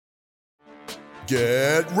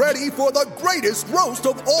Get ready for the greatest roast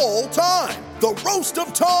of all time, the Roast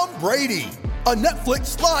of Tom Brady, a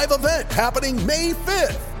Netflix live event happening May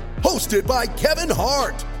 5th. Hosted by Kevin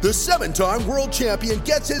Hart, the 7-time world champion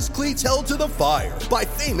gets his cleats held to the fire by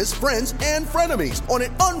famous friends and frenemies on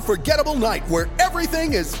an unforgettable night where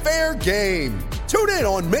everything is fair game. Tune in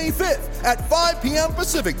on May 5th at 5 p.m.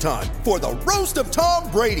 Pacific time for the Roast of Tom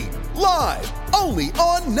Brady, live only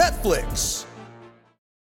on Netflix.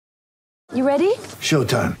 You ready?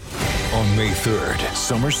 Showtime. On May 3rd,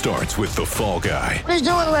 summer starts with The Fall Guy. Let's do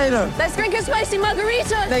it later. Let's drink a spicy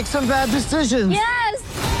margarita. Make some bad decisions. Yes!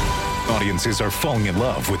 Audiences are falling in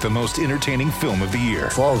love with the most entertaining film of the year.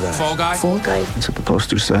 Fall Guy. Fall Guy? Fall guy. That's what the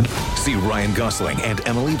poster said. See Ryan Gosling and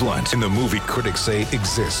Emily Blunt in the movie critics say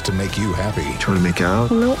exists to make you happy. Trying to make it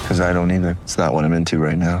out? Nope. Because I don't either. It's not what I'm into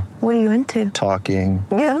right now. What are you into? Talking.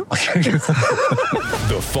 Yeah.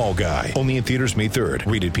 The Fall Guy. Only in theaters May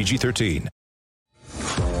 3rd. Rated PG-13.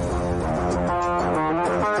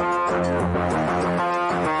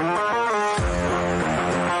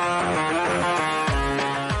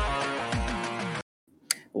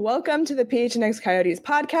 Welcome to the PHNX Coyotes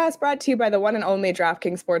podcast, brought to you by the one and only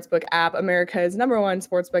DraftKings Sportsbook app, America's #1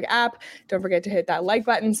 sportsbook app. Don't forget to hit that like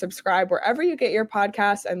button, subscribe wherever you get your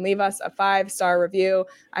podcasts, and leave us a 5-star review.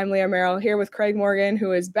 I'm Leah Merrill here with Craig Morgan,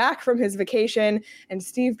 who is back from his vacation, and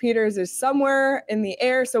Steve Peters is somewhere in the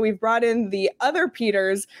air. So we've brought in the other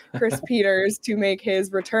Peters, Chris Peters, to make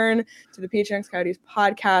his return to the PHNX Coyotes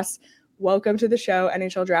podcast. Welcome to the show,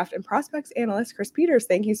 NHL Draft and Prospects analyst Chris Peters.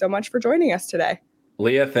 Thank you so much for joining us today.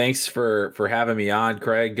 Leah, thanks for having me on.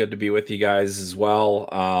 Craig, good to be with you guys as well.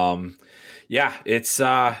 Yeah, it's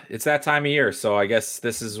that time of year, so I guess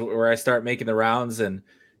this is where I start making the rounds and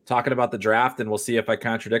talking about the draft, and we'll see if I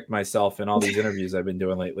contradict myself in all these interviews I've been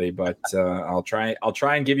doing lately. But I'll try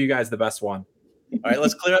and give you guys the best one. All right,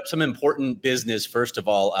 let's clear up some important business first of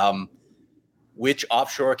all. Which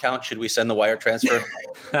offshore account should we send the wire transfer?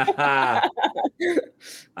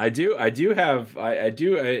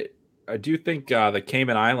 I do think the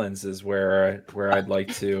Cayman Islands is where I'd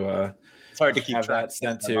like to It's hard to keep have track that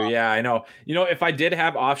sent to. Yeah, I know. You know, if I did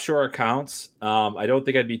have offshore accounts, I don't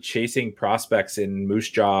think I'd be chasing prospects in Moose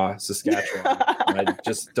Jaw, Saskatchewan. I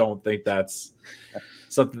just don't think that's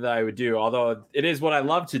something that I would do. Although it is what I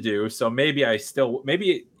love to do, so maybe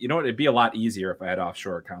you know what, it'd be a lot easier if I had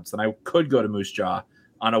offshore accounts. Then I could go to Moose Jaw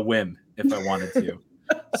on a whim if I wanted to.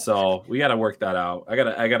 So we got to work that out. I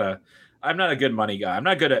gotta. I'm not a good money guy. I'm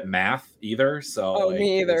not good at math either. So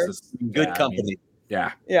Me either. Good company.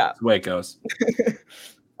 Yeah. Yeah. That's the way it goes.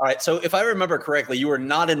 All right. So if I remember correctly, you were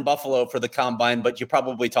not in Buffalo for the combine, but you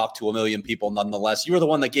probably talked to a million people nonetheless. You were the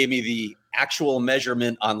one that gave me the actual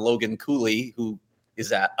measurement on Logan Cooley, who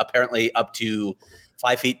is apparently up to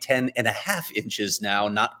 5 feet 10.5 now,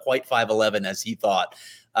 not quite 5'11" as he thought.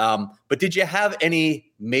 But did you have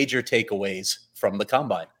any major takeaways from the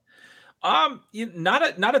combine?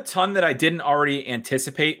 Not a ton that I didn't already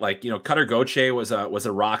anticipate. Like, Cutter Gauthier was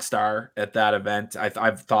a rock star at that event.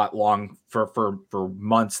 I've thought long for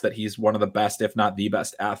months that he's one of the best, if not the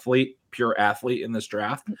best pure athlete in this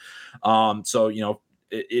draft. So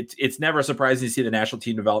it's never surprising to see the national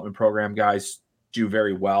team development program guys do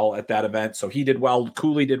very well at that event. So he did well.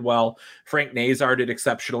 Cooley did well. Frank Nazar did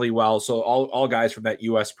exceptionally well. So all guys from that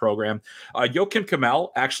U.S. program. Joakim Kemell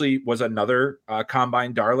actually was another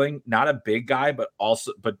combine darling. Not a big guy, but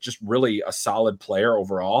just really a solid player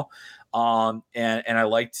overall. And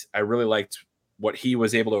I really liked what he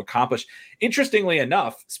was able to accomplish. Interestingly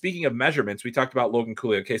enough, speaking of measurements, we talked about Logan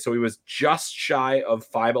Cooley. Okay, so he was just shy of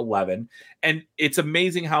 5'11", and it's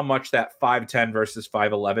amazing how much that 5'10" versus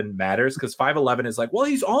 5'11" matters, because 5'11" is like, well,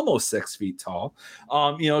 he's almost 6 feet tall.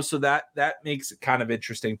 So that makes it kind of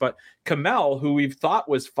interesting. But Kemell, who we've thought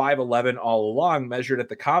was 5'11" all along, measured at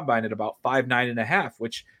the combine at about 5'9.5",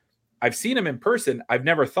 which I've seen him in person. I've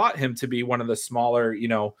never thought him to be one of the smaller,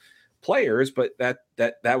 players, but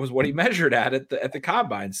that was what he measured at the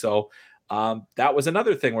combine. So that was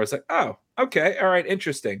another thing where it's like, oh, okay, all right,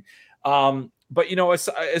 interesting. But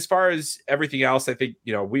as far as everything else, I think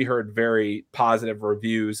we heard very positive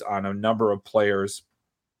reviews on a number of players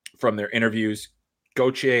from their interviews.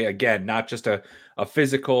 Gauthier, again, not just a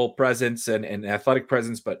physical presence and athletic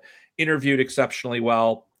presence, but interviewed exceptionally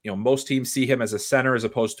well. Most teams see him as a center as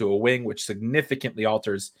opposed to a wing, which significantly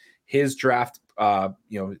alters his draft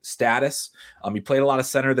status. He played a lot of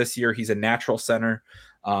center this year. He's a natural center.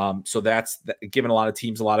 So that's given a lot of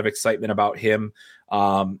teams a lot of excitement about him.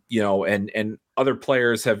 And other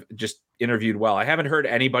players have just interviewed well. I haven't heard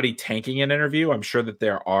anybody tanking an interview. I'm sure that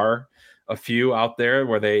there are a few out there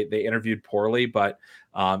where they interviewed poorly, but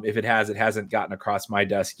If it has, it hasn't gotten across my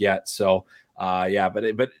desk yet. So but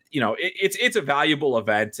it's a valuable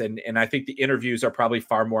event, and I think the interviews are probably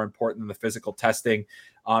far more important than the physical testing.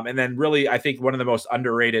 And then really, I think one of the most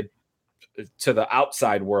underrated to the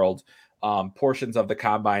outside world portions of the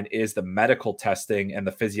combine is the medical testing and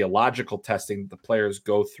the physiological testing the players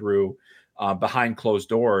go through behind closed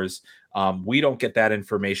doors. We don't get that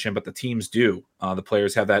information, but the teams do. The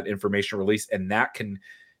players have that information released, and that can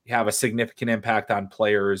have a significant impact on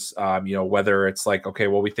players. Whether it's like, okay,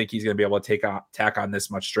 well, we think he's going to be able to tack on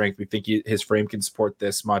this much strength. We think his frame can support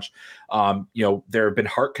this much. There have been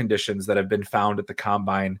heart conditions that have been found at the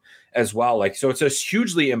combine as well. So it's a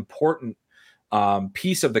hugely important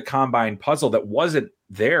piece of the combine puzzle that wasn't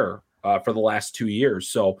there for the last 2 years.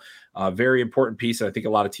 So very important piece. And I think a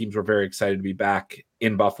lot of teams were very excited to be back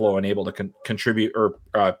in Buffalo and able to contribute or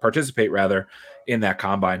participate rather in that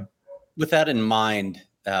combine. With that in mind,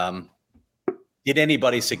 did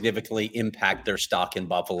anybody significantly impact their stock in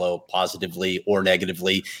Buffalo positively or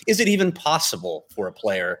negatively? Is it even possible for a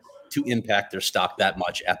player to impact their stock that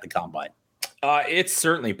much at the combine? It's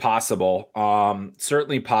certainly possible.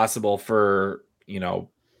 Certainly possible for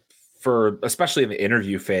especially in the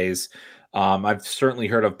interview phase. I've certainly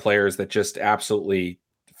heard of players that just absolutely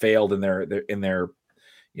failed in their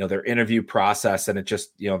interview process, and it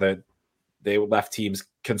just that they left teams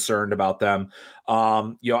concerned about them.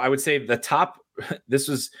 I would say the top. This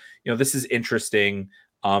is interesting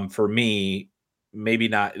for me. Maybe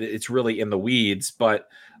not. It's really in the weeds, but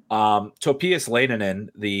Topias Leinonen,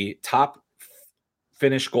 the top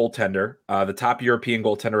Finnish goaltender, the top European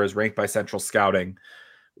goaltender, is ranked by Central Scouting,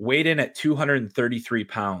 weighed in at 233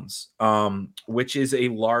 pounds, which is a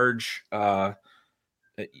large.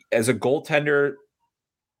 As a goaltender,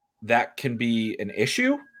 that can be an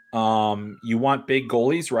issue. You want big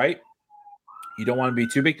goalies, right? You don't want to be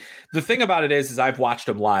too big. The thing about it is I've watched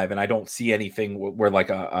him live, and I don't see anything where like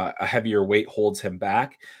a heavier weight holds him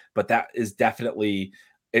back. But that is definitely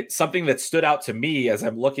it's something that stood out to me as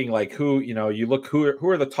I'm looking like who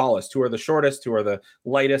are the tallest, who are the shortest, who are the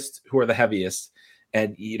lightest, who are the heaviest.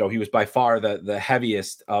 And, he was by far the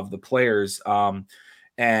heaviest of the players.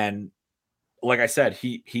 And like I said,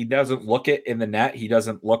 he doesn't look it in the net. He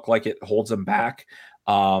doesn't look like it holds him back.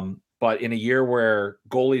 But in a year where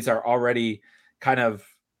goalies are already kind of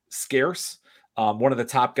scarce, one of the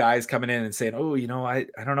top guys coming in and saying, I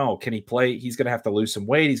don't know, can he play? He's going to have to lose some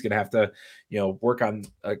weight. He's going to have to, work on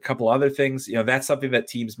a couple other things. That's something that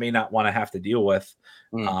teams may not want to have to deal with.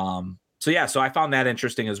 So I found that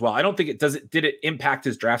interesting as well. I don't think did it impact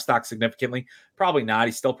his draft stock significantly? Probably not.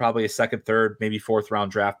 He's still probably a second, third, maybe fourth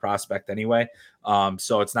round draft prospect anyway.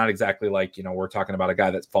 So it's not exactly like, we're talking about a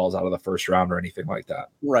guy that falls out of the first round or anything like that.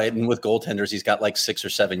 Right. And with goaltenders, he's got like 6 or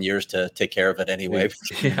 7 years to take care of it anyway.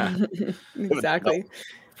 Yeah, exactly.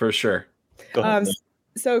 For sure. Go ahead.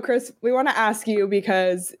 So, Chris, we want to ask you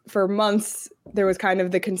because for months there was kind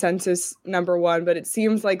of the consensus number one, but it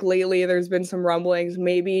seems like lately there's been some rumblings.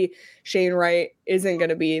 Maybe Shane Wright isn't going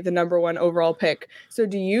to be the number one overall pick. So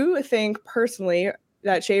do you think personally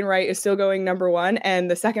that Shane Wright is still going number one?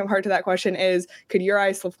 And the second part to that question is, could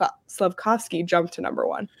Juraj Slafkovsky jump to number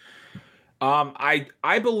one?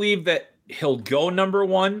 I believe that he'll go number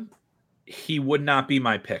one. He would not be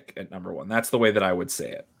my pick at number one. That's the way that I would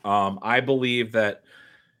say it. I believe that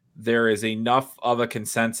there is enough of a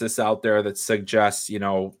consensus out there that suggests,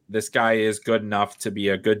 this guy is good enough to be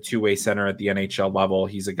a good two-way center at the NHL level.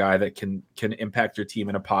 He's a guy that can impact your team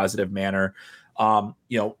in a positive manner.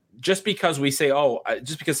 Just because we say,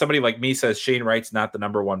 just because somebody like me says Shane Wright's not the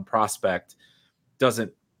number one prospect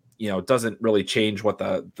doesn't really change what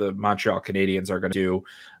the Montreal Canadiens are going to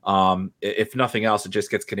do. If nothing else, it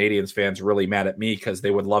just gets Canadiens fans really mad at me because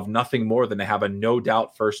they would love nothing more than to have a no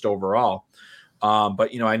doubt first overall. But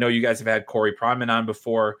I know you guys have had Corey Pronman on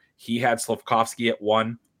before. He had Slafkovsky at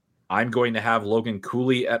 1. I'm going to have Logan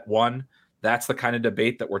Cooley at 1. That's the kind of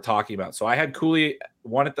debate that we're talking about. So I had Cooley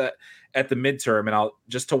 1 at the midterm, and I'll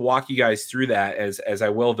just to walk you guys through that as I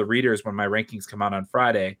will the readers when my rankings come out on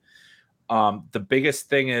Friday. The biggest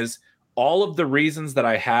thing is all of the reasons that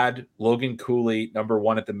I had Logan Cooley number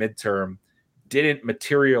 1 at the midterm didn't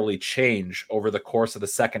materially change over the course of the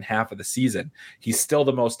second half of the season. He's still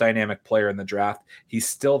the most dynamic player in the draft. He's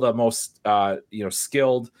still the most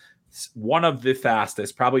skilled, one of the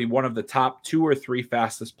fastest, probably one of the top 2 or 3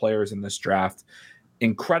 fastest players in this draft.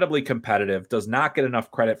 Incredibly competitive, does not get enough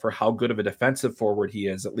credit for how good of a defensive forward he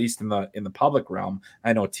is, at least in the public realm.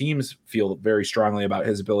 I know teams feel very strongly about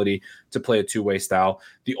his ability to play a two-way style.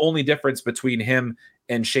 The only difference between him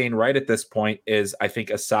and Shane Wright at this point is, I think,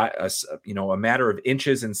 a matter of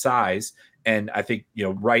inches in size And I think,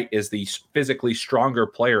 Wright is the physically stronger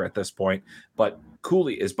player at this point, but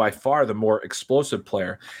Cooley is by far the more explosive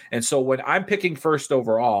player. And so when I'm picking first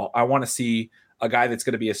overall, I want to see a guy that's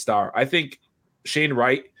going to be a star. I think Shane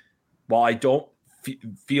Wright, while I don't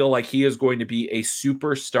feel like he is going to be a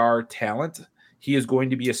superstar talent, he is going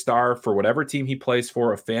to be a star for whatever team he plays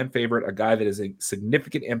for, a fan favorite, a guy that is a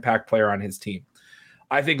significant impact player on his team.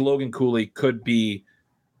 I think Logan Cooley could be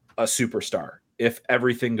a superstar if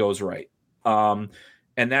everything goes right. And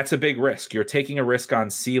that's a big risk. You're taking a risk on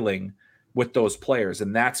ceiling with those players.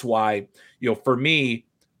 And that's why, for me,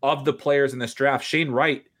 of the players in this draft, Shane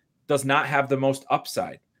Wright does not have the most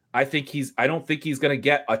upside. I don't think he's going to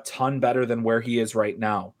get a ton better than where he is right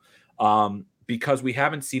now. Because we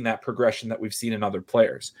haven't seen that progression that we've seen in other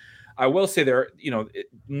players. I will say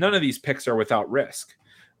none of these picks are without risk,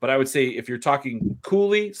 but I would say if you're talking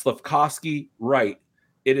Cooley, Slafkovsky, Wright,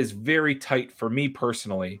 it is very tight for me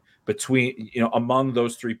personally between, among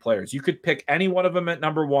those three players. You could pick any one of them at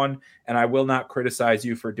number one, and I will not criticize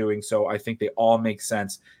you for doing so. I think they all make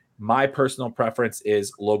sense. My personal preference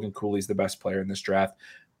is Logan Cooley's the best player in this draft,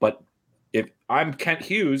 but if I'm Kent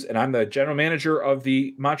Hughes and I'm the general manager of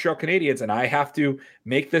the Montreal Canadiens and I have to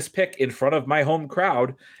make this pick in front of my home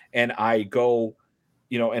crowd and I go,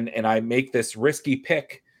 and I make this risky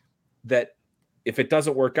pick that if it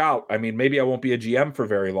doesn't work out, I mean, maybe I won't be a GM for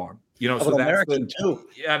very long. So that's American too.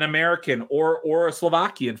 An American or a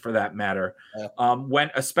Slovakian for that matter. Yeah.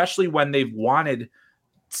 Especially when they've wanted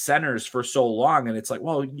centers for so long, and it's like,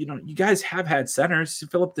 well, you guys have had centers.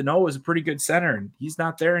 Philip Deneau is a pretty good center, and he's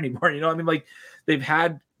not there anymore. Like they've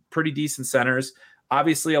had pretty decent centers.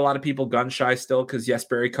 Obviously, a lot of people gun shy still because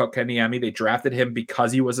Jesperi Kotkaniemi, they drafted him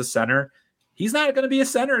because he was a center. He's not going to be a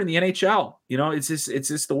center in the NHL. It's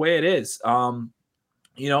just the way it is. And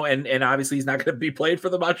obviously he's not going to be played for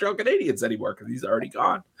the Montreal Canadiens anymore because he's already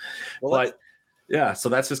gone. But yeah, so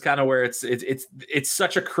that's just kind of where it's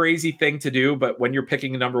such a crazy thing to do. But when you're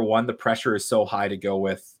picking a number one, the pressure is so high to go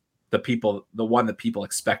with the one that people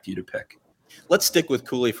expect you to pick. Let's stick with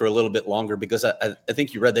Cooley for a little bit longer because I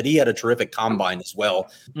think you read that he had a terrific combine as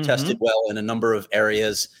well, tested well in a number of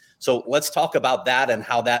areas. So let's talk about that and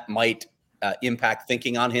how that might impact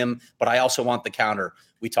thinking on him. But I also want the counter.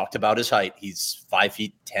 We talked about his height. He's 5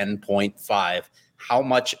 feet 10.5. How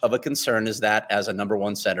much of a concern is that as a number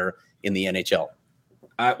one center in the NHL?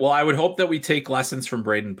 Well, I would hope that we take lessons from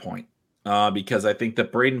Braden Point because I think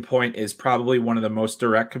that Braden Point is probably one of the most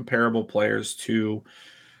direct comparable players to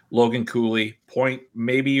Logan Cooley. Point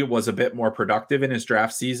maybe was a bit more productive in his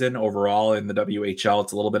draft season overall in the WHL.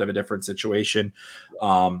 It's a little bit of a different situation.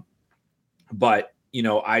 But,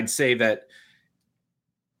 I'd say that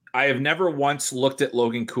I have never once looked at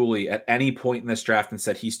Logan Cooley at any point in this draft and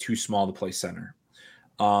said he's too small to play center.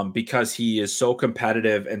 Because he is so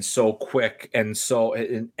competitive and so quick and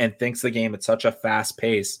thinks the game at such a fast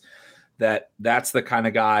pace that's the kind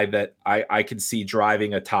of guy that I can see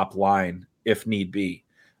driving a top line if need be.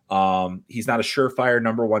 He's not a surefire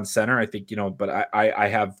number one center, I think, but I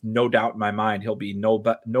have no doubt in my mind he'll be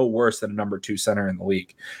no worse than a number two center in the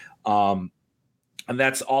league. And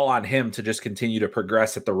that's all on him to just continue to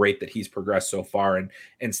progress at the rate that he's progressed so far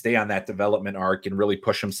and stay on that development arc and really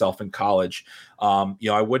push himself in college.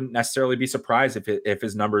 I wouldn't necessarily be surprised if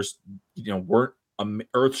his numbers, weren't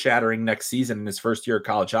earth-shattering next season in his first year of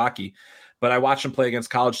college hockey. But I watched him play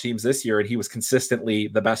against college teams this year, and he was consistently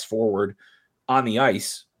the best forward on the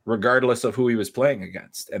ice, regardless of who he was playing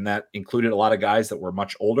against. And that included a lot of guys that were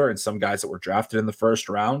much older and some guys that were drafted in the first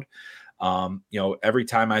round. Every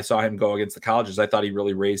time I saw him go against the colleges, I thought he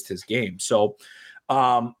really raised his game. So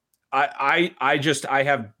I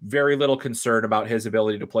have very little concern about his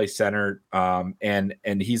ability to play center.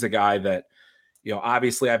 And he's a guy that,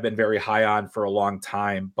 obviously I've been very high on for a long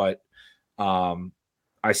time, but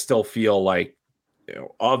I still feel like,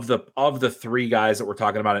 of the three guys that we're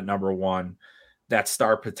talking about at number one, that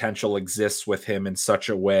star potential exists with him in such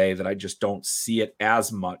a way that I just don't see it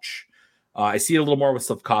as much. I see it a little more with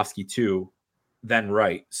Slafkovsky too than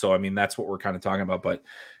Wright. So, I mean, that's what we're kind of talking about. But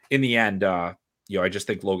in the end, I just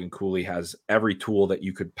think Logan Cooley has every tool that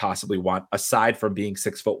you could possibly want aside from being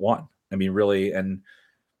 6'1". I mean, really. And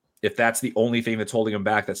if that's the only thing that's holding him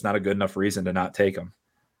back, that's not a good enough reason to not take him.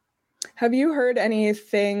 Have you heard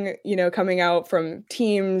anything, coming out from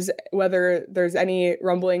teams, whether there's any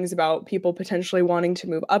rumblings about people potentially wanting to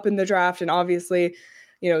move up in the draft? And obviously,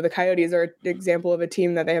 the Coyotes are an example of a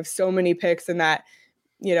team that they have so many picks in that,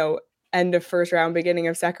 end of first round, beginning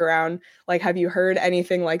of second round. Like, have you heard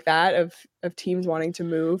anything like that of teams wanting to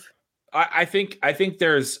move? I think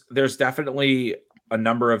there's definitely a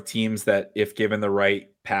number of teams that, if given the right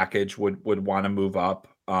package, would want to move up.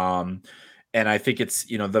 And I think it's,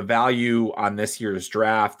 the value on this year's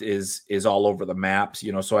draft is all over the maps,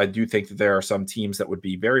 so I do think that there are some teams that would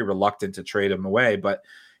be very reluctant to trade him away. But,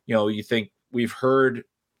 you think we've heard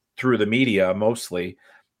through the media mostly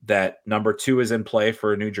that number 2 is in play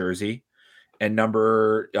for New Jersey, and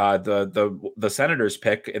the Senators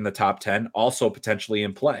pick in the top 10 also potentially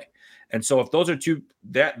in play. And so if those are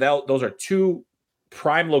those are two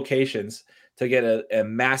prime locations to get a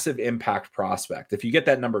massive impact prospect. If you get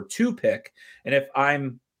that number 2 pick, and if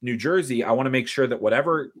I'm New Jersey, I want to make sure that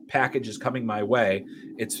whatever package is coming my way,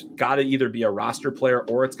 it's got to either be a roster player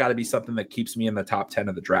or it's got to be something that keeps me in the top 10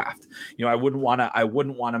 of the draft. I wouldn't want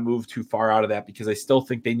to move too far out of that, because I still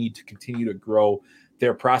think they need to continue to grow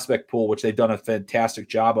their prospect pool, which they've done a fantastic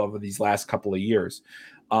job of these last couple of years.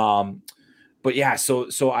 But yeah,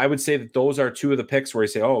 so I would say that those are 2 of the picks where you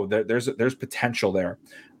say, oh, there's potential there.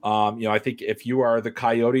 I think if you are the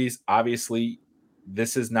Coyotes, obviously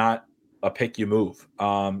this is not a pick you move.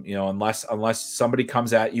 Unless somebody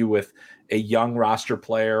comes at you with a young roster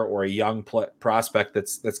player or a young prospect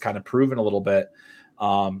that's kind of proven a little bit.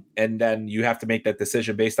 And then you have to make that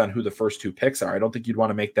decision based on who the first 2 picks are. I don't think you'd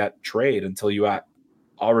want to make that trade until you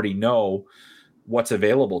already know what's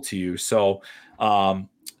available to you. So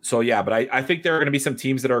yeah, but I think there are going to be some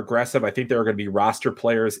teams that are aggressive. I think there are going to be roster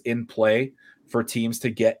players in play for teams to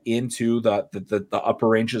get into the upper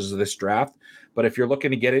ranges of this draft. But if you're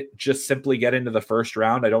looking to simply get into the first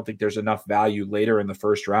round, I don't think there's enough value later in the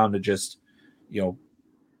first round to just,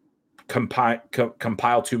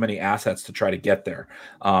 compile too many assets to try to get there.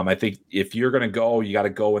 I think if you're going to go, you got to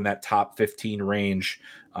go in that top 15 range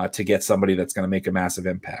to get somebody that's going to make a massive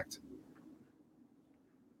impact.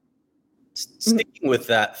 Sticking with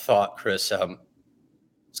that thought, Chris,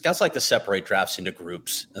 scouts like to separate drafts into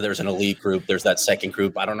groups. There's an elite group. There's that second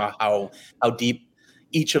group. I don't know how deep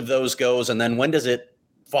each of those goes. And then when does it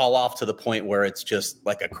fall off to the point where it's just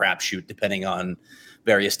like a crapshoot, depending on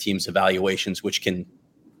various teams' evaluations, which can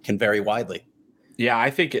vary widely? Yeah, I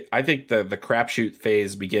think the crapshoot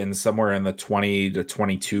phase begins somewhere in the 20 to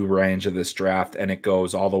 22 range of this draft, and it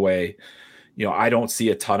goes all the way. I don't see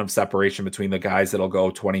a ton of separation between the guys that'll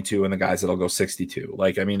go 22 and the guys that'll go 62.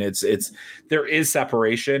 There is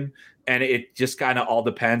separation, and it just kind of all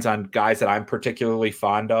depends on guys that I'm particularly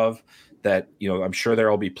fond of. That, I'm sure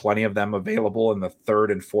there will be plenty of them available in the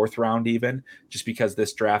 3rd and 4th round, even just because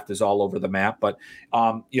this draft is all over the map. But,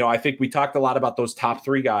 I think we talked a lot about those top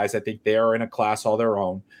 3 guys. I think they are in a class all their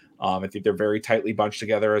own. I think they're very tightly bunched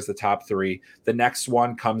together as the top 3. The next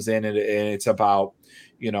one comes in and it's about,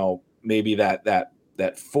 maybe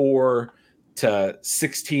that 4 to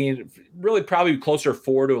 16, really probably closer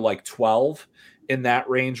 4 to like 12 in that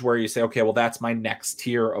range, where you say, okay, well, that's my next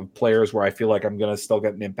tier of players where I feel like I'm going to still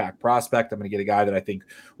get an impact prospect. I'm going to get a guy that I think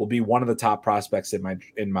will be one of the top prospects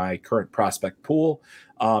in my current prospect pool.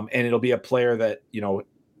 And it'll be a player that,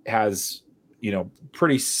 has,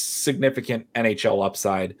 pretty significant NHL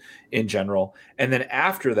upside in general. And then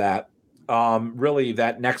after that, really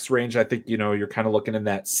that next range, I think, you're kind of looking in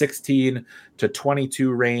that 16 to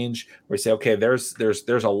 22 range where you say, okay, there's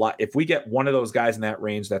a lot. If we get one of those guys in that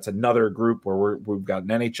range, that's another group where we've got an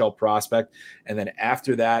NHL prospect. And then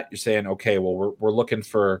after that, you're saying, okay, well, we're looking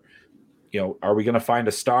for, are we going to find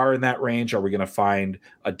a star in that range? Are we going to find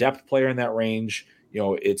a depth player in that range?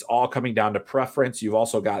 It's all coming down to preference. You've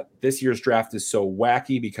also got this year's draft is so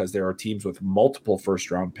wacky because there are teams with multiple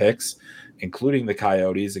first round picks, including the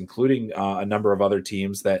Coyotes, including a number of other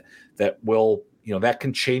teams that will, that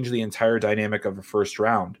can change the entire dynamic of a first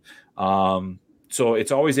round. So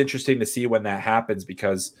it's always interesting to see when that happens,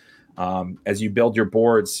 because as you build your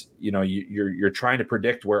boards, you're trying to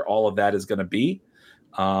predict where all of that is going to be.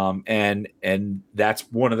 And that's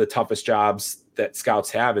one of the toughest jobs that scouts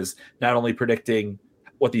have, is not only predicting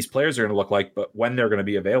what these players are going to look like, but when they're going to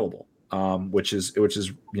be available, which is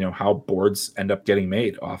how boards end up getting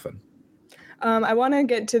made often. I want to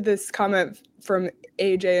get to this comment from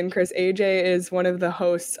AJ and Chris. AJ is one of the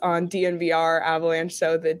hosts on DNVR Avalanche,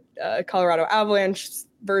 so the Colorado Avalanche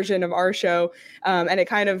version of our show, and it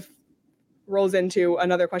kind of rolls into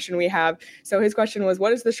another question we have. So his question was,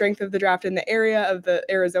 what is the strength of the draft in the area of the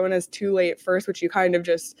Arizona's too late first, which you kind of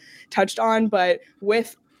just touched on, but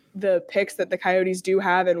with the picks that the Coyotes do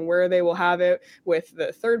have and where they will have it with the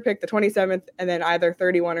 3rd pick, the 27th, and then either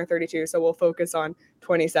 31 or 32. So we'll focus on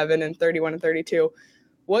 27 and 31 and 32.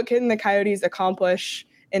 What can the Coyotes accomplish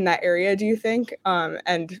in that area, do you think?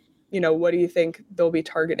 And, what do you think they'll be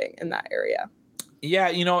targeting in that area? Yeah,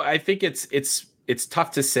 I think it's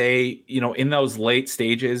tough to say, in those late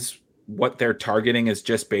stages, what they're targeting is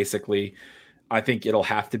just basically I think it'll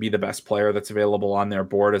have to be the best player that's available on their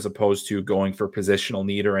board as opposed to going for positional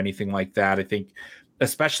need or anything like that. I think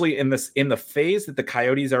especially in the phase that the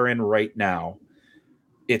Coyotes are in right now,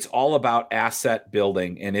 it's all about asset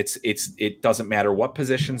building, and it doesn't matter what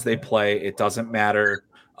positions they play. It doesn't matter,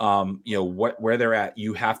 where they're at.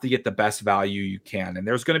 You have to get the best value you can, and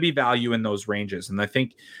there's going to be value in those ranges. And I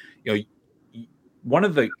think, one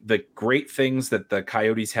of the great things that the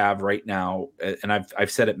Coyotes have right now, and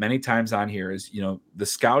I've said it many times on here, is the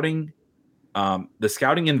scouting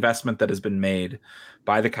investment that has been made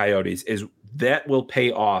by the Coyotes is that will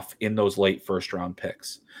pay off in those late first round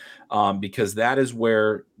picks, because that is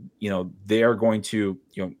where they are going to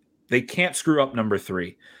they can't screw up number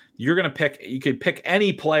 3. You're going to pick. You could pick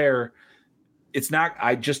any player. It's not.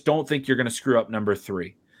 I just don't think you're going to screw up number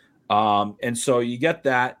 3. And so you get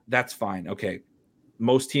that. That's fine. Okay.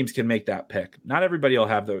 Most teams can make that pick. Not everybody will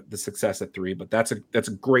have the success at 3, but that's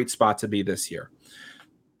a great spot to be this year.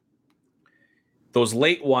 Those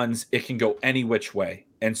late ones, it can go any which way.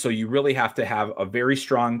 And so you really have to have a very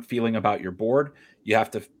strong feeling about your board. You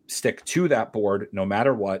have to stick to that board no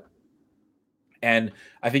matter what. And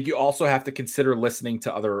I think you also have to consider listening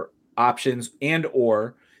to other options, and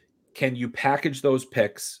or can you package those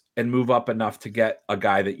picks and move up enough to get a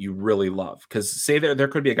guy that you really love? Because say there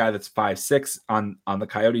could be a guy that's 5-6 on the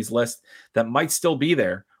Coyotes list that might still be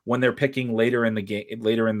there when they're picking later in the game,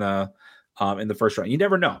 later in the first round. You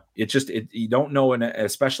never know. It's just you don't know, and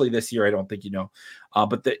especially this year, I don't think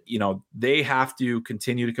but they have to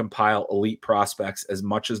continue to compile elite prospects as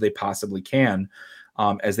much as they possibly can,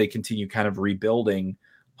 as they continue kind of rebuilding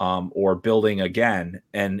or building again.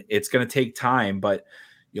 And it's going to take time, but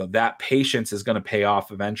that patience is going to pay off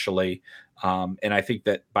eventually. And I think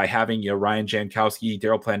that by having Ryan Jankowski,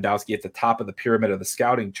 Daryl Plandowski at the top of the pyramid of the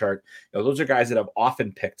scouting chart, those are guys that have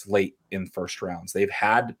often picked late in first rounds. They've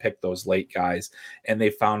had to pick those late guys, and they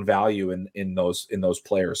found value in those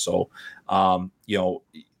players. So,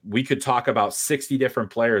 we could talk about 60 different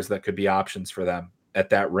players that could be options for them at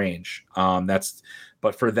that range.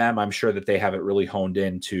 But for them, I'm sure that they have it really honed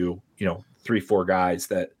into 3-4 guys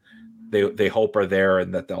that they hope are there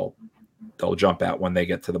and that they'll jump at when they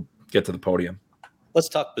get to the podium. Let's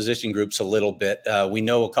talk position groups a little bit. We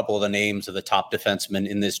know a couple of the names of the top defensemen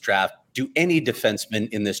in this draft. Do any defensemen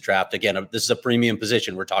in this draft, again, this is a premium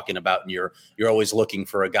position we're talking about, and you're always looking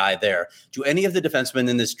for a guy there. Do any of the defensemen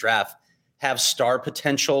in this draft have star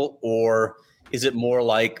potential, or is it more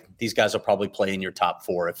like these guys will probably play in your top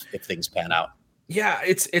 4 if things pan out? Yeah,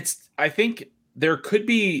 I think there could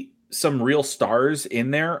be some real stars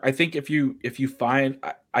in there. I think if you find,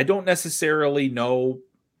 I don't necessarily know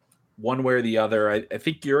one way or the other. I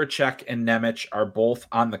think Juracek and Nemec are both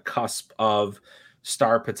on the cusp of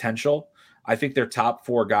star potential. I think they're top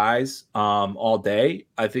 4 guys all day.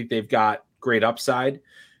 I think they've got great upside.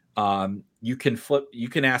 You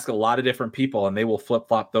can ask a lot of different people and they will flip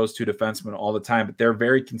flop those 2 defensemen all the time, but they're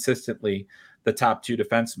very consistently the top 2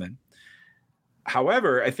 defensemen.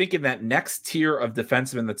 However, I think in that next tier of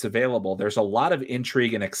defensemen that's available, there's a lot of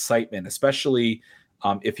intrigue and excitement, especially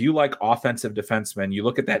if you like offensive defensemen. You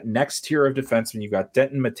look at that next tier of defensemen, you've got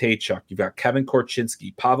Denton Mateychuk, you've got Kevin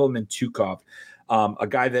Korchinski, Pavel Mintyukov, a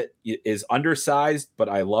guy that is undersized, but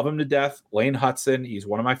I love him to death, Lane Hutson. He's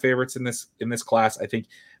one of my favorites in this class. I think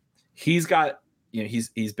he's got,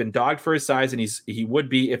 he's been dogged for his size, and he would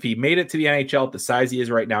be, if he made it to the NHL at the size he is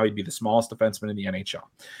right now, he'd be the smallest defenseman in the NHL.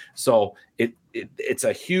 So it's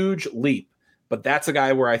a huge leap, but that's a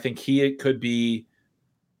guy where I think he could be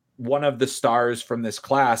one of the stars from this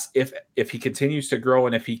class if he continues to grow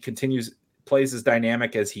and if he plays as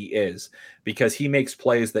dynamic as he is, because he makes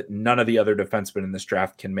plays that none of the other defensemen in this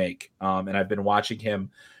draft can make. And I've been watching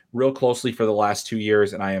him real closely for the last 2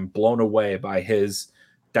 years, and I am blown away by his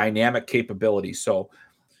dynamic capability. So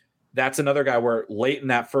that's another guy where late in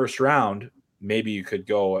that first round, maybe you could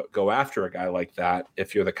go after a guy like that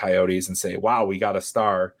if you're the Coyotes and say, wow, we got a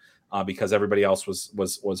star, because everybody else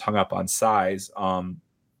was hung up on size.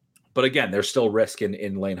 But again, there's still risk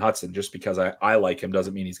in Lane Hutson. Just because I like him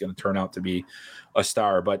doesn't mean he's going to turn out to be a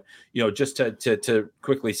star. But just to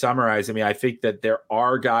quickly summarize, I mean, I think that there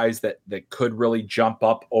are guys that could really jump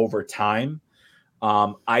up over time.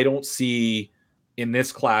 I don't see in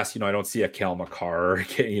this class, I don't see a Cale Makar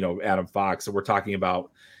or Adam Fox. So we're talking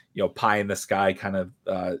about pie in the sky kind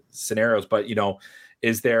of scenarios. But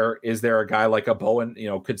is there a guy like a Bowen?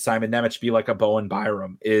 Could Simon Nemec be like a Bowen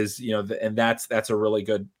Byram? And that's a really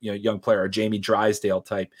good young player, a Jamie Drysdale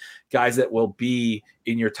type guys that will be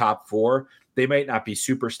in your top 4. They might not be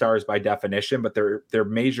superstars by definition, but they're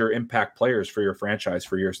major impact players for your franchise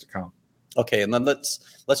for years to come. Okay, and then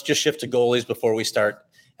let's just shift to goalies before we start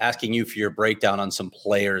asking you for your breakdown on some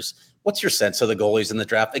players. What's your sense of the goalies in the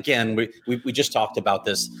draft? Again, we just talked about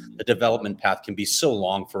this. The development path can be so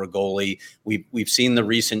long for a goalie. We've seen the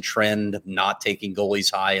recent trend of not taking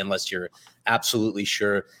goalies high unless you're absolutely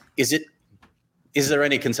sure. Is there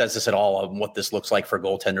any consensus at all on what this looks like for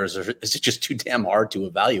goaltenders, or is it just too damn hard to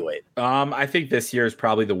evaluate? I think this year is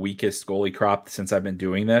probably the weakest goalie crop since I've been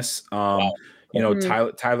doing this. Wow.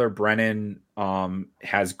 Tyler Brennan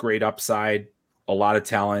has great upside, a lot of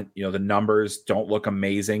talent. The numbers don't look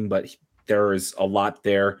amazing, but there is a lot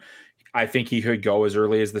there. I think he could go as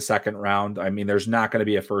early as the second round. I mean, there's not going to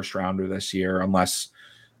be a first rounder this year unless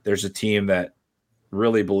there's a team that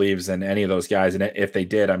really believes in any of those guys. And if they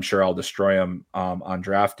did, I'm sure I'll destroy them on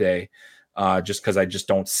draft day just because I just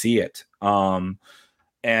don't see it. And,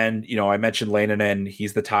 I mentioned Leinonen,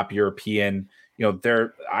 he's the top European.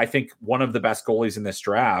 I think one of the best goalies in this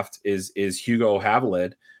draft is Hugo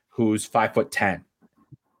Havelid, who's 5'10".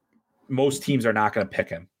 Most teams are not going to pick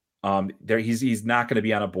him. He's not going to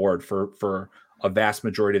be on a board for a vast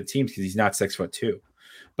majority of the teams because he's not 6'2".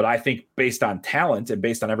 But I think based on talent and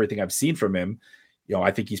based on everything I've seen from him, I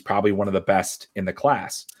think he's probably one of the best in the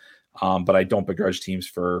class. But I don't begrudge teams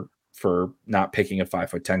for not picking a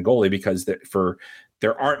 5'10" goalie because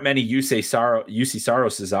there aren't many UC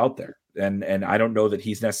Saroses out there. And I don't know that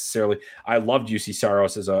he's necessarily. I loved UC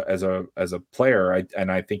Saros as a player,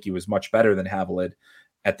 and I think he was much better than Havelid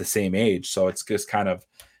at the same age. So it's just kind of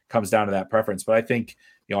comes down to that preference. But I think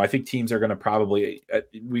teams are going to probably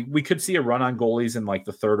we could see a run on goalies in like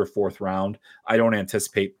the third or fourth round. I don't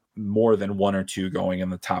anticipate more than one or two going in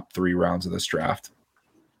the top 3 rounds of this draft.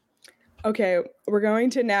 Okay, we're going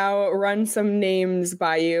to now run some names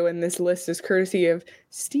by you, and this list is courtesy of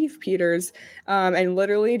Steve Peters. And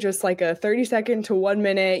literally just like a 30-second to 1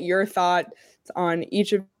 minute, your thoughts on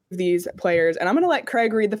each of these players. And I'm going to let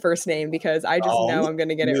Craig read the first name because I just know I'm going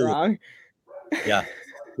to get it wrong. Yeah,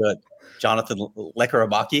 good. Jonathan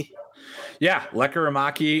Lekkerimäki. Yeah,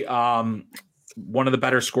 Lekkerimäki, one of the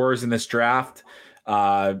better scorers in this draft.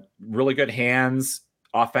 Really good hands.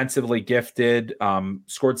 Offensively gifted,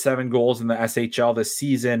 scored 7 goals in the SHL this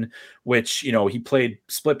season, which he played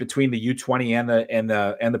split between the U20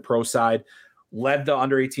 and the pro side. Led the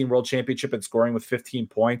under 18 World Championship in scoring with 15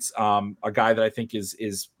 points. A guy that I think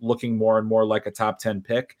is looking more and more like a top 10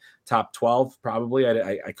 pick, top 12 probably.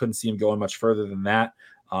 I couldn't see him going much further than that,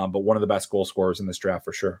 but one of the best goal scorers in this draft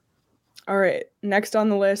for sure. All right, next on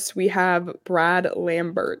the list we have Brad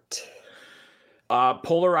Lambert.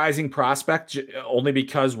 Polarizing prospect only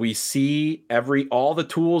because we see all the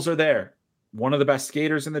tools are there. One of the best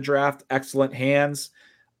skaters in the draft, excellent hands.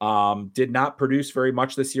 Did not produce very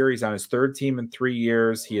much this year. He's on his 3rd team in 3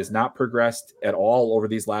 years. He has not progressed at all over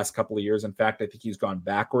these last couple of years. In fact, I think he's gone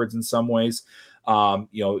backwards in some ways.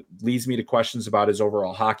 Leads me to questions about his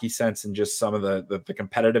overall hockey sense and just some of the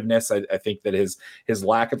competitiveness. I think that his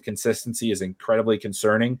lack of consistency is incredibly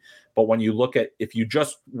concerning. But when you look at, if you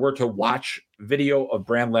just were to watch video of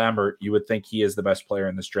Brad Lambert, you would think he is the best player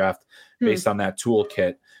in this draft based on that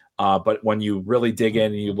toolkit. But when you really dig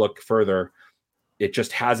in and you look further, it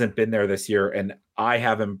just hasn't been there this year. And I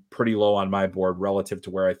have him pretty low on my board relative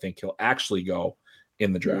to where I think he'll actually go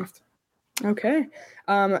in the draft. Okay.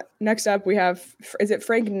 Next up we have, is it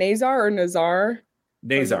Frank Nazar or Nazar?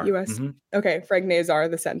 Nazar. US. Mm-hmm. Okay. Frank Nazar,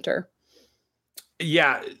 the center.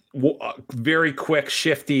 Yeah. Very quick,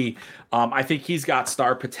 shifty. I think he's got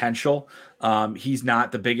star potential. He's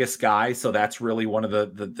not the biggest guy, so that's really one of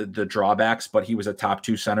the drawbacks, but he was a top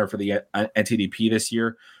 2 center for the NTDP this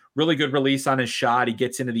year. Really good release on his shot. He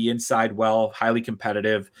gets into the inside well, highly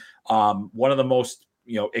competitive. One of the most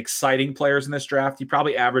exciting players in this draft. He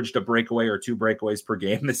probably averaged a breakaway or 2 breakaways per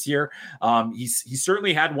game this year. He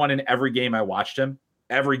certainly had one in every game I watched him.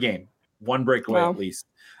 Every game, 1 breakaway at least.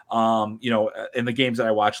 In the games that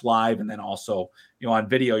I watch live, and then also on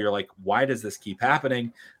video, you're like, why does this keep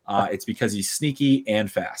happening? It's because he's sneaky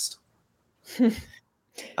and fast. How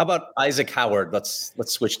about Isaac Howard? Let's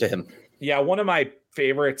switch to him. Yeah, one of my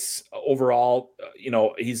favorites overall.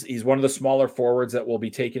 He's one of the smaller forwards that will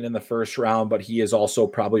be taken in the first round, but he is also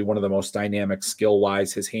probably one of the most dynamic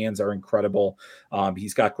skill-wise. His hands are incredible.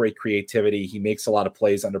 He's got great creativity. He makes a lot of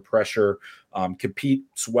plays under pressure,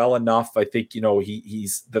 competes well enough. I think,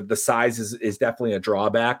 he's the size is definitely a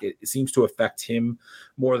drawback. It seems to affect him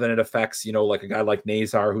more than it affects, like a guy like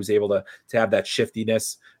Nazar, who's able to have that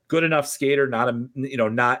shiftiness. Good enough skater,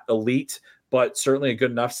 not elite, but certainly a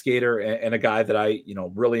good enough skater and a guy that I,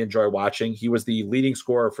 really enjoy watching. He was the leading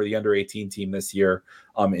scorer for the under 18 team this year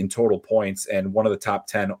in total points and one of the top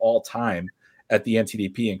 10 all time at the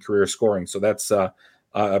NTDP in career scoring. So that's a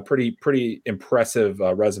pretty impressive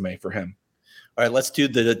resume for him. All right, let's do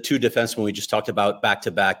the two defensemen we just talked about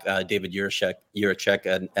back-to-back, David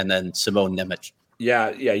Jiricek and then Simone Nemec.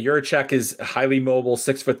 Yeah. Jiricek is highly mobile,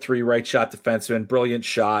 6'3" right shot defenseman, brilliant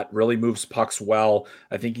shot, really moves pucks well.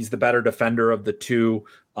 I think he's the better defender of the two.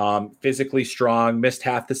 Physically strong, missed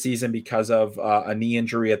half the season because of a knee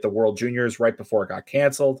injury at the World Juniors right before it got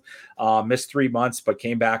canceled. Missed 3 months, but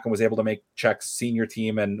came back and was able to make Czech's senior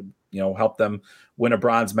team and help them win a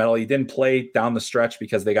bronze medal. He didn't play down the stretch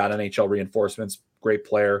because they got NHL reinforcements. Great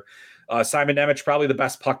player. Simon Nemec, probably the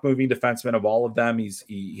best puck moving defenseman of all of them.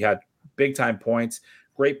 He had big time points.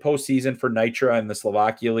 Great postseason for Nitra in the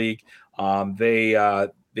Slovakia League.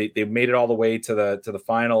 They made it all the way to the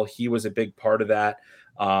final. He was a big part of that.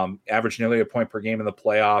 Averaged nearly a point per game in the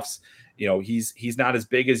playoffs. He's not as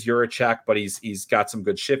big as Jiricek, but he's got some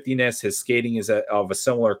good shiftiness. His skating is of a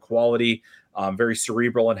similar quality. Very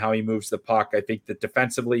cerebral in how he moves the puck. I think that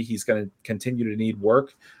defensively he's going to continue to need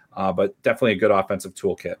work, but definitely a good offensive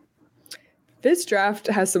toolkit. This draft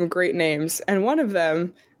has some great names, and one of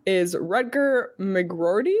them is Rutger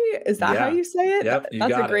McGroarty. Is that how you say it? Yep,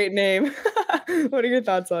 that's a great name. What are your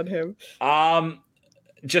thoughts on him?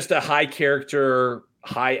 Just a high character,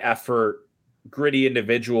 high effort, gritty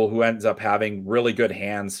individual who ends up having really good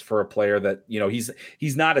hands for a player that,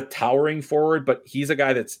 he's not a towering forward, but he's a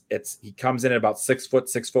guy he comes in at about 6 foot,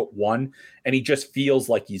 6'1", and he just feels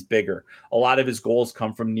like he's bigger. A lot of his goals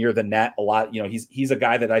come from near the net. He's a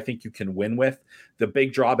guy that I think you can win with. The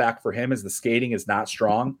big drawback for him is the skating is not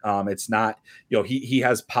strong. It's not, he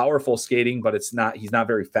has powerful skating, but he's not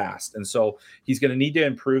very fast. And so he's going to need to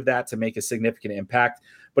improve that to make a significant impact.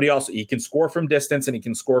 But he can score from distance and he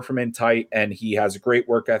can score from in tight, and he has a great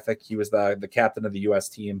work ethic. He was the captain of the U.S.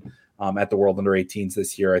 team at the World Under-18s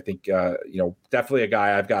this year. I think, definitely a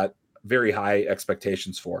guy I've got very high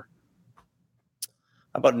expectations for.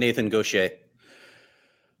 How about Nathan Gaucher?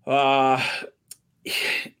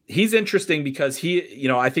 He's interesting because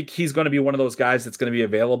I think he's going to be one of those guys that's going to be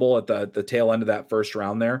available at the tail end of that first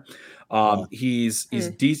round there. He's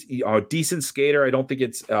a decent skater. I don't think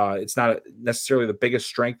it's not necessarily the biggest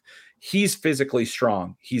strength. He's physically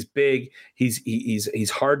strong. He's big. He's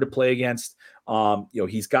hard to play against.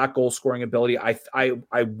 He's got goal scoring ability.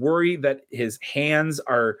 I worry that his hands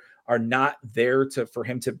are not there for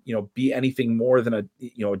him to be anything more than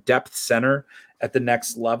a depth center at the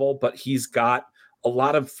next level, but he's got a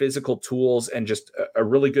lot of physical tools and just a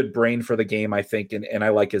really good brain for the game, I think. And I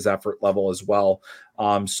like his effort level as well.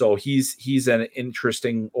 So he's an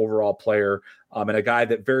interesting overall player and a guy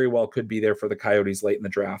that very well could be there for the Coyotes late in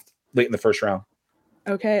the first round.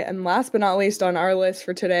 Okay. And last but not least on our list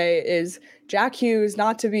for today is Jack Hughes,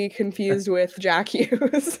 not to be confused with Jack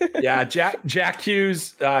Hughes. Yeah. Jack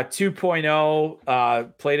Hughes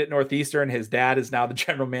 2.0 played at Northeastern. His dad is now the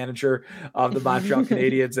general manager of the Montreal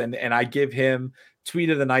Canadiens. And I give him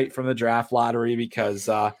tweet of the night from the draft lottery because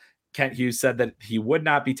Kent Hughes said that he would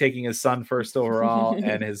not be taking his son first overall,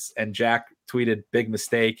 and Jack tweeted big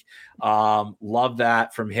mistake. Love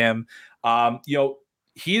that from him. I'll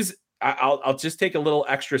just take a little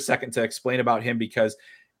extra second to explain about him because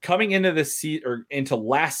coming into this into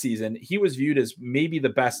last season, he was viewed as maybe the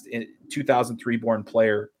best 2003 born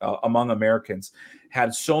player among Americans.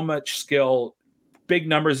 Had so much skill, big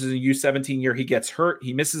numbers as a U17 year. He gets hurt.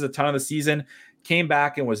 He misses a ton of the season. Came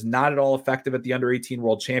back and was not at all effective at the Under-18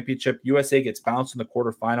 World Championship. USA gets bounced in the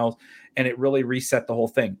quarterfinals, and it really reset the whole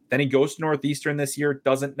thing. Then he goes to Northeastern this year,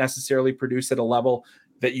 doesn't necessarily produce at a level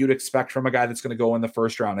that you'd expect from a guy that's going to go in the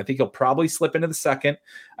first round. I think he'll probably slip into the second.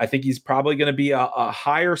 I think he's probably going to be a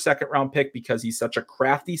higher second-round pick because he's such a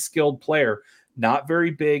crafty, skilled player. Not very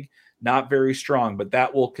big, not very strong, but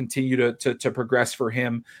that will continue to progress for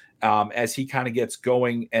him as he kind of gets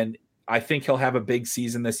going. And I think he'll have a big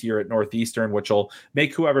season this year at Northeastern, which will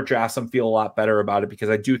make whoever drafts him feel a lot better about it because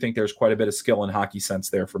I do think there's quite a bit of skill and hockey sense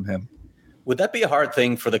there from him. Would that be a hard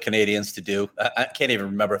thing for the Canadiens to do? I can't even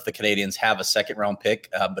remember if the Canadiens have a second-round pick,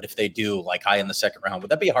 but if they do, like high in the second round,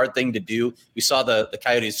 would that be a hard thing to do? We saw the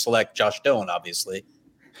Coyotes select Josh Doan, obviously.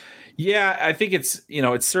 Yeah, I think it's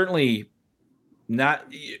certainly not.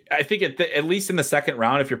 I think at least in the second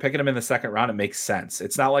round, if you're picking him in the second round, it makes sense.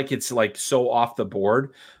 It's not like it's like so off the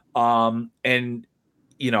board.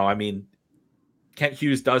 Kent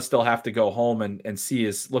Hughes does still have to go home and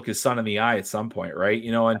look his son in the eye at some point. Right.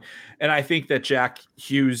 And I think that Jack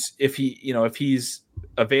Hughes, if he's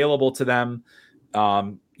available to them,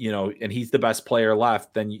 and he's the best player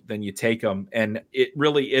left, then you take him. And it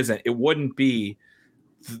really isn't, it wouldn't be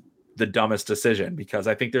the dumbest decision because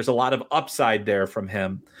I think there's a lot of upside there from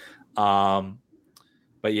him.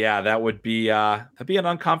 But yeah, that would be that'd be an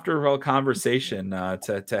uncomfortable conversation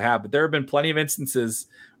to have. But there have been plenty of instances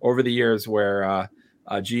over the years where a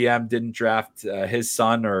GM didn't draft his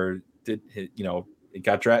son, or he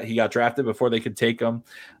got drafted before they could take him.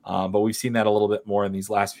 But we've seen that a little bit more in these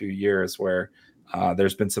last few years, where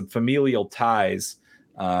there's been some familial ties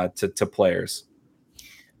to players.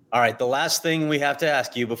 All right, the last thing we have to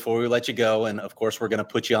ask you before we let you go, and of course we're going to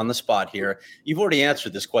put you on the spot here. You've already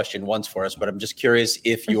answered this question once for us, but I'm just curious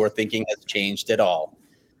if your thinking has changed at all.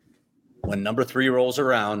 When number 3 rolls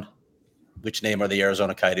around, which name are the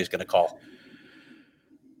Arizona Coyotes going to call?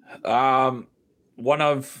 One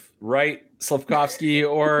of Wright, Slafkovsky,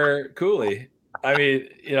 or Cooley. I mean,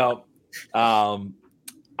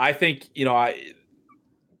 I think, in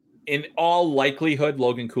all likelihood,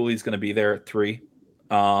 Logan Cooley is going to be there at 3.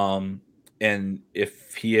 And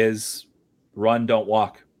if he is, run, don't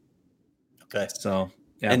walk. Okay. So,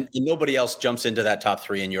 yeah. And nobody else jumps into that top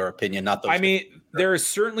 3 in your opinion, not those. I mean, there is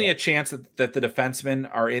certainly a chance that the defensemen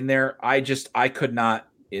are in there. I could not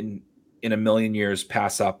in a million years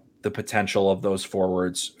pass up the potential of those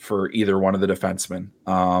forwards for either one of the defensemen.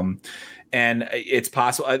 And it's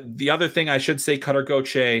possible. The other thing I should say, Cutter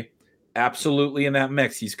Gauthier, absolutely in that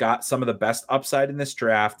mix. He's got some of the best upside in this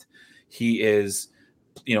draft. He is,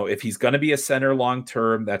 if he's going to be a center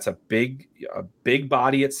long-term, that's a big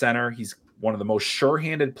body at center. He's one of the most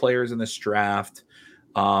sure-handed players in this draft.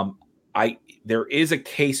 There is a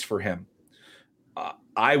case for him.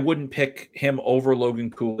 I wouldn't pick him over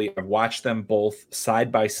Logan Cooley. I've watched them both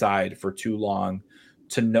side by side for too long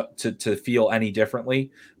to feel any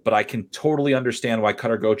differently, but I can totally understand why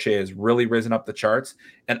Cutter Gauthier has really risen up the charts.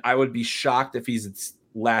 And I would be shocked if he's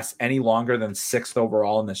lasts any longer than 6th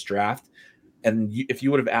overall in this draft. And if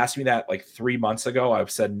you would have asked me that like 3 months ago, I would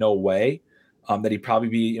have said no way, that he'd probably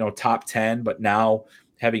be, top 10. But now,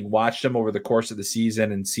 having watched him over the course of the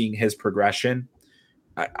season and seeing his progression,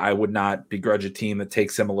 I would not begrudge a team that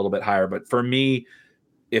takes him a little bit higher. But for me,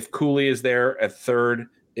 if Cooley is there at 3rd,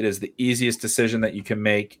 it is the easiest decision that you can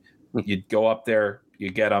make. You'd go up there, you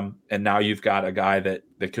get him, and now you've got a guy that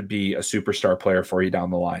could be a superstar player for you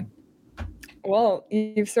down the line. Well,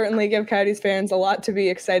 you've certainly give Coyotes fans a lot to be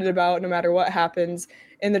excited about no matter what happens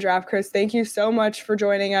in the draft. Chris, thank you so much for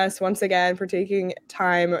joining us once again, for taking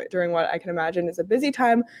time during what I can imagine is a busy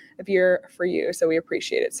time of year for you. So we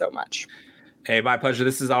appreciate it so much. Hey, my pleasure.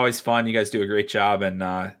 This is always fun. You guys do a great job, and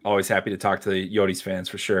always happy to talk to the Yotes fans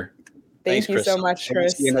for sure. Thanks, you Chris. So much,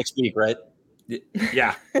 Chris. See you next week, right?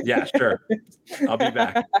 Yeah, sure. I'll be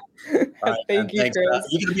back. All right, Thank you, thanks. Chris.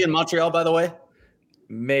 You going to be in Montreal, by the way?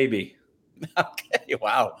 Maybe. Okay.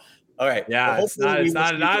 Wow. All right. Yeah, well, it's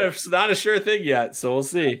not a sure thing yet, so we'll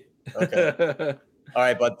see. Okay. All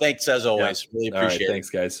right, bud. Thanks as always. Really appreciate it.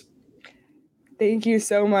 Thanks, guys. Thank you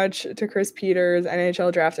so much to Chris Peters,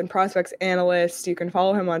 NHL draft and prospects analyst. You can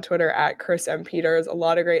follow him on Twitter at Chris M. Peters. A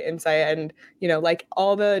lot of great insight. And, like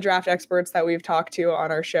all the draft experts that we've talked to on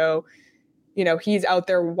our show, he's out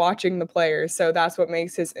there watching the players. So that's what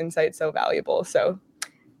makes his insight so valuable. So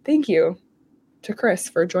thank you to Chris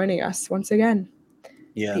for joining us once again.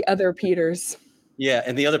 Yeah. The other Peters. Yeah,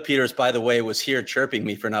 and the other Peters, by the way, was here chirping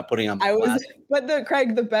me for not putting on my glasses. But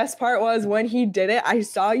Craig, the best part was when he did it, I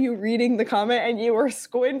saw you reading the comment and you were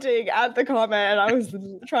squinting at the comment, and I was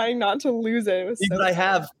trying not to lose it. It was so I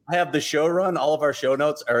have the show run. All of our show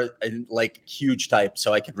notes are in like huge type,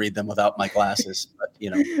 so I could read them without my glasses. But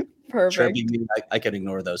perfect. Chirping me, I can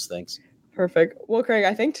ignore those things. Perfect. Well, Craig,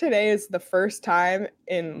 I think today is the first time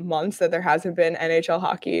in months that there hasn't been NHL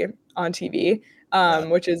hockey on TV.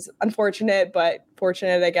 Which is unfortunate, but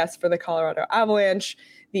fortunate, I guess, for the Colorado Avalanche.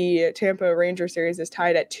 The Tampa Ranger series is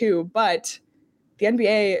tied at 2, but the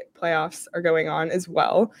NBA playoffs are going on as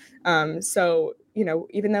well. So,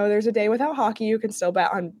 even though there's a day without hockey, you can still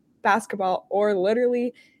bet on basketball or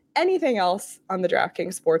literally anything else on the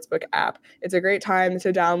DraftKings Sportsbook app. It's a great time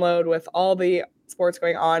to download with all the sports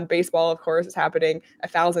going on. Baseball, of course, is happening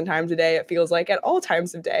 1,000 times a day. It feels like at all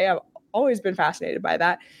times of day. I've always been fascinated by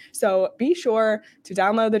that. So be sure to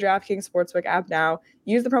download the DraftKings Sportsbook app now.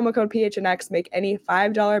 Use the promo code PHNX, make any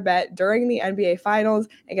 $5 bet during the NBA Finals,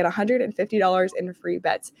 and get $150 in free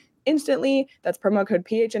bets instantly. That's promo code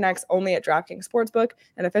PHNX only at DraftKings Sportsbook,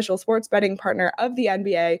 an official sports betting partner of the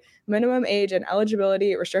NBA. Minimum age and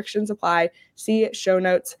eligibility restrictions apply. See show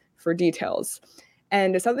notes for details.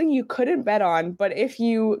 And something you couldn't bet on, but if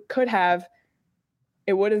you could have,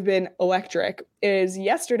 it would have been electric, is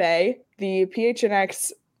yesterday, the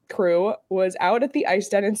PHNX crew was out at the Ice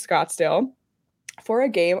Den in Scottsdale for a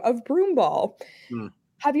game of broomball.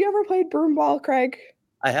 Have you ever played broomball, Craig?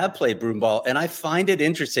 I have played broomball, and I find it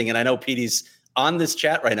interesting, and I know Petey's on this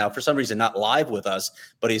chat right now, for some reason, not live with us,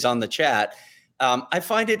 but he's on the chat. I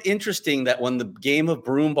find it interesting that when the game of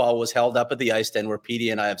broomball was held up at the Ice Den, where Petey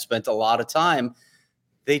and I have spent a lot of time,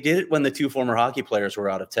 they did it when the two former hockey players were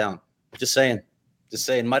out of town. Just saying.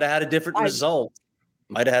 Might have had a different result.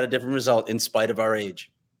 Might have had a different result in spite of our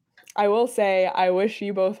age. I will say, I wish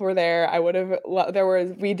you both were there. I would have.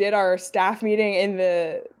 We did our staff meeting in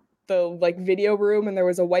the like video room, and there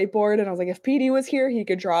was a whiteboard, and I was like, if Petey was here, he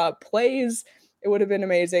could draw up plays. It would have been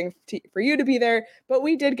amazing for you to be there, but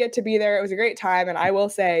we did get to be there. It was a great time, and I will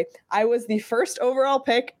say, I was the first overall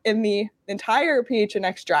pick in the entire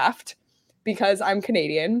PHNX draft because I'm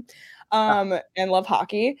Canadian, and love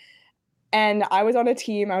hockey. And I was on a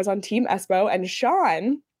team. I was on Team Espo, and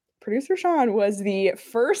Sean, producer Sean, was the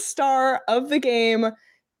first star of the game.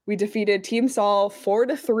 We defeated Team Saul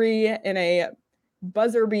 4-3 in a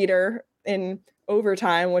buzzer beater in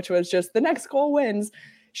overtime, which was just the next goal wins.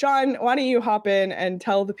 Sean, why don't you hop in and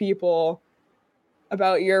tell the people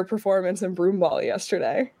about your performance in broomball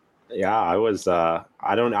yesterday? Yeah, I was. I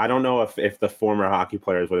don't know if the former hockey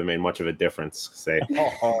players would have made much of a difference. Say,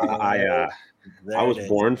 I was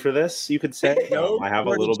born for this, you could say. I have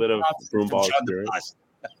a little bit of broomball experience.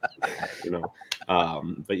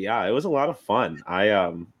 But yeah, it was a lot of fun.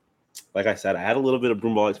 Like I said, I had a little bit of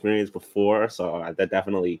broomball experience before, so that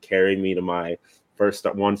definitely carried me to my first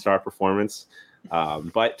one-star performance.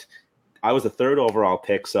 But I was the third overall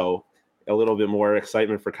pick, so a little bit more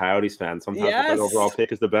excitement for Coyotes fans. Sometimes the third overall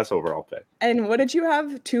pick is the best overall pick. And what did you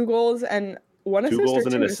have? 2 goals and 1 assist? 2 goals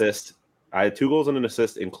and an assist. I had 2 goals and an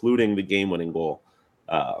assist, including the game-winning goal.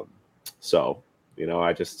 So,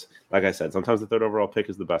 I just, like I said, sometimes the third overall pick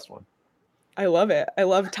is the best one. I love it. I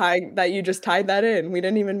love tying that you just tied that in. We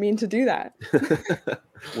didn't even mean to do that.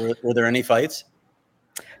 Were there any fights?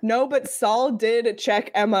 No, but Saul did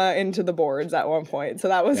check Emma into the boards at one point, so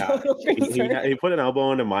that was a little concerning. He put an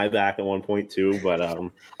elbow into my back at one point too, but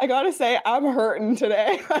I gotta say, I'm hurting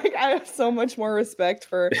today. Like, I have so much more respect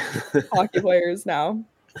for hockey players now.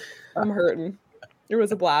 I'm hurting. It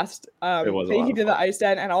was a blast. Thank you to the Ice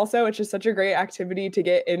Den, and also it's just such a great activity to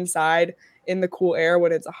get inside in the cool air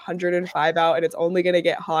when it's 105 out, and it's only going to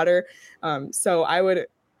get hotter. So I would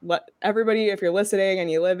let everybody, if you're listening and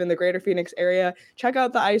you live in the greater Phoenix area, check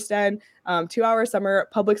out the Ice Den. 2-hour summer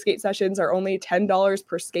public skate sessions are only $10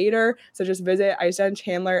 per skater. So just visit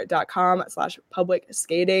icedenchandler.com/public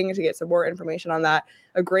skating to get some more information on that.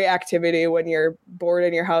 A great activity when you're bored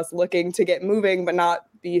in your house looking to get moving, but not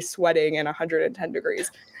be sweating in 110 degrees.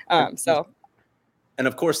 And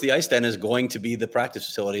of course, the Ice Den is going to be the practice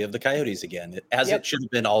facility of the Coyotes again, as it should have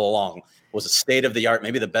been all along. It was a state of the art,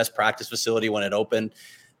 maybe the best practice facility when it opened.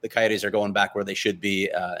 The Coyotes are going back where they should be,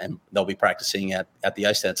 and they'll be practicing at the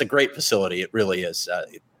Ice Den. It's a great facility. It really is.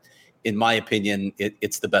 In my opinion,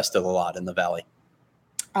 it's the best of the lot in the Valley.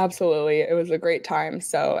 Absolutely. It was a great time.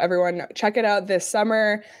 So everyone check it out this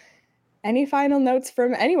summer. Any final notes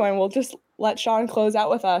from anyone? We'll just let Sean close out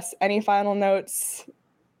with us. Any final notes?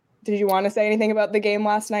 Did you want to say anything about the game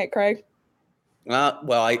last night, Craig? Well,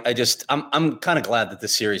 I'm kind of glad that the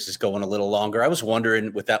series is going a little longer. I was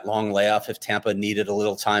wondering with that long layoff if Tampa needed a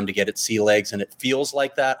little time to get its sea legs, and it feels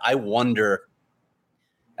like that. I wonder,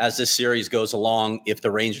 as this series goes along, if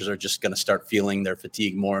the Rangers are just going to start feeling their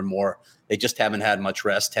fatigue more and more. They just haven't had much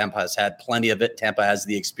rest. Tampa has had plenty of it. Tampa has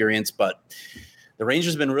the experience, but the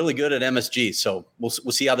Rangers have been really good at MSG. So we'll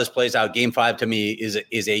see how this plays out. Game 5 to me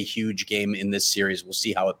is a huge game in this series. We'll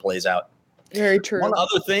see how it plays out. Very true. One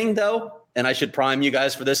other thing, though, and I should prime you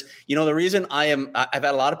guys for this. The reason I've had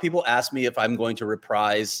a lot of people ask me if I'm going to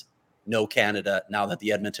reprise No Canada now that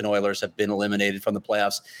the Edmonton Oilers have been eliminated from the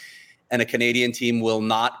playoffs and a Canadian team will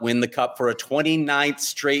not win the cup for a 29th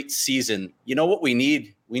straight season. You know what we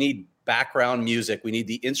need? We need background music. We need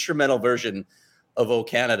the instrumental version of O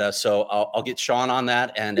Canada. So I'll get Sean on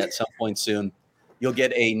that. And at some point soon, you'll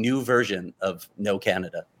get a new version of No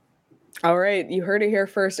Canada. All right. You heard it here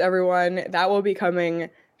first, everyone. That will be coming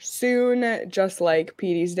soon, just like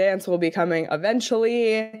Petey's Dance will be coming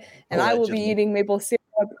eventually. And I will be eating maple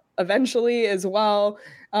syrup eventually as well.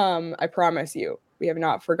 I promise you, we have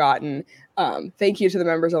not forgotten. Thank you to the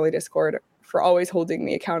Members Only Discord for always holding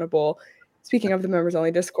me accountable. Speaking of the Members Only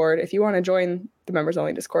Discord, if you want to join the Members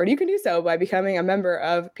Only Discord, you can do so by becoming a member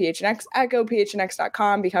of PHNX at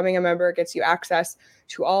gophnx.com. Becoming a member gets you access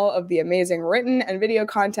to all of the amazing written and video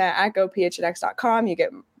content at gophnx.com. You get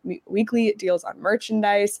weekly deals on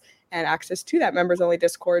merchandise and access to that Members Only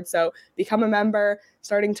Discord. So become a member.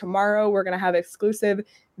 Starting tomorrow, we're going to have exclusive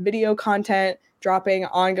video content dropping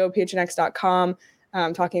on gophnx.com,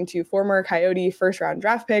 talking to former Coyote first-round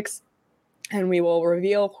draft picks, and we will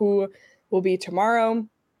reveal who will be tomorrow.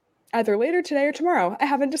 either later today or tomorrow. I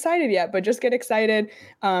haven't decided yet, but just get excited.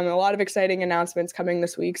 A lot of exciting announcements coming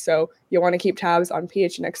this week. So you'll want to keep tabs on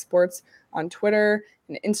PHNX Sports on Twitter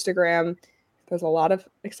and Instagram. There's a lot of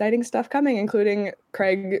exciting stuff coming, including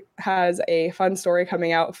Craig has a fun story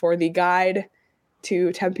coming out for the guide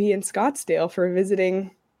to Tempe and Scottsdale for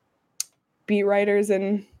visiting beat writers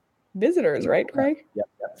and visitors, right, Craig?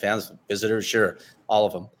 Yep. Fans, visitors, sure. All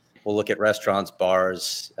of them. We'll look at restaurants,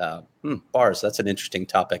 bars. Bars, that's an interesting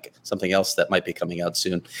topic. Something else that might be coming out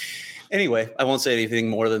soon. Anyway, I won't say anything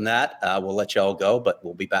more than that. We'll let you all go, but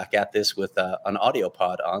we'll be back at this with an audio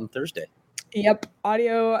pod on Thursday. Yep,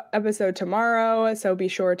 audio episode tomorrow. So be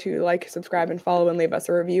sure to like, subscribe, and follow and leave us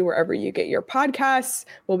a review wherever you get your podcasts.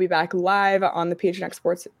 We'll be back live on the PHNX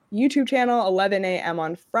Sports YouTube channel, 11 a.m.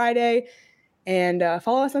 on Friday. And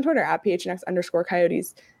follow us on Twitter at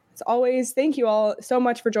PHNX_Coyotes. As always, thank you all so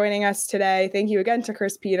much for joining us today. Thank you again to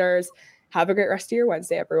Chris Peters. Have a great rest of your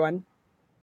Wednesday, everyone.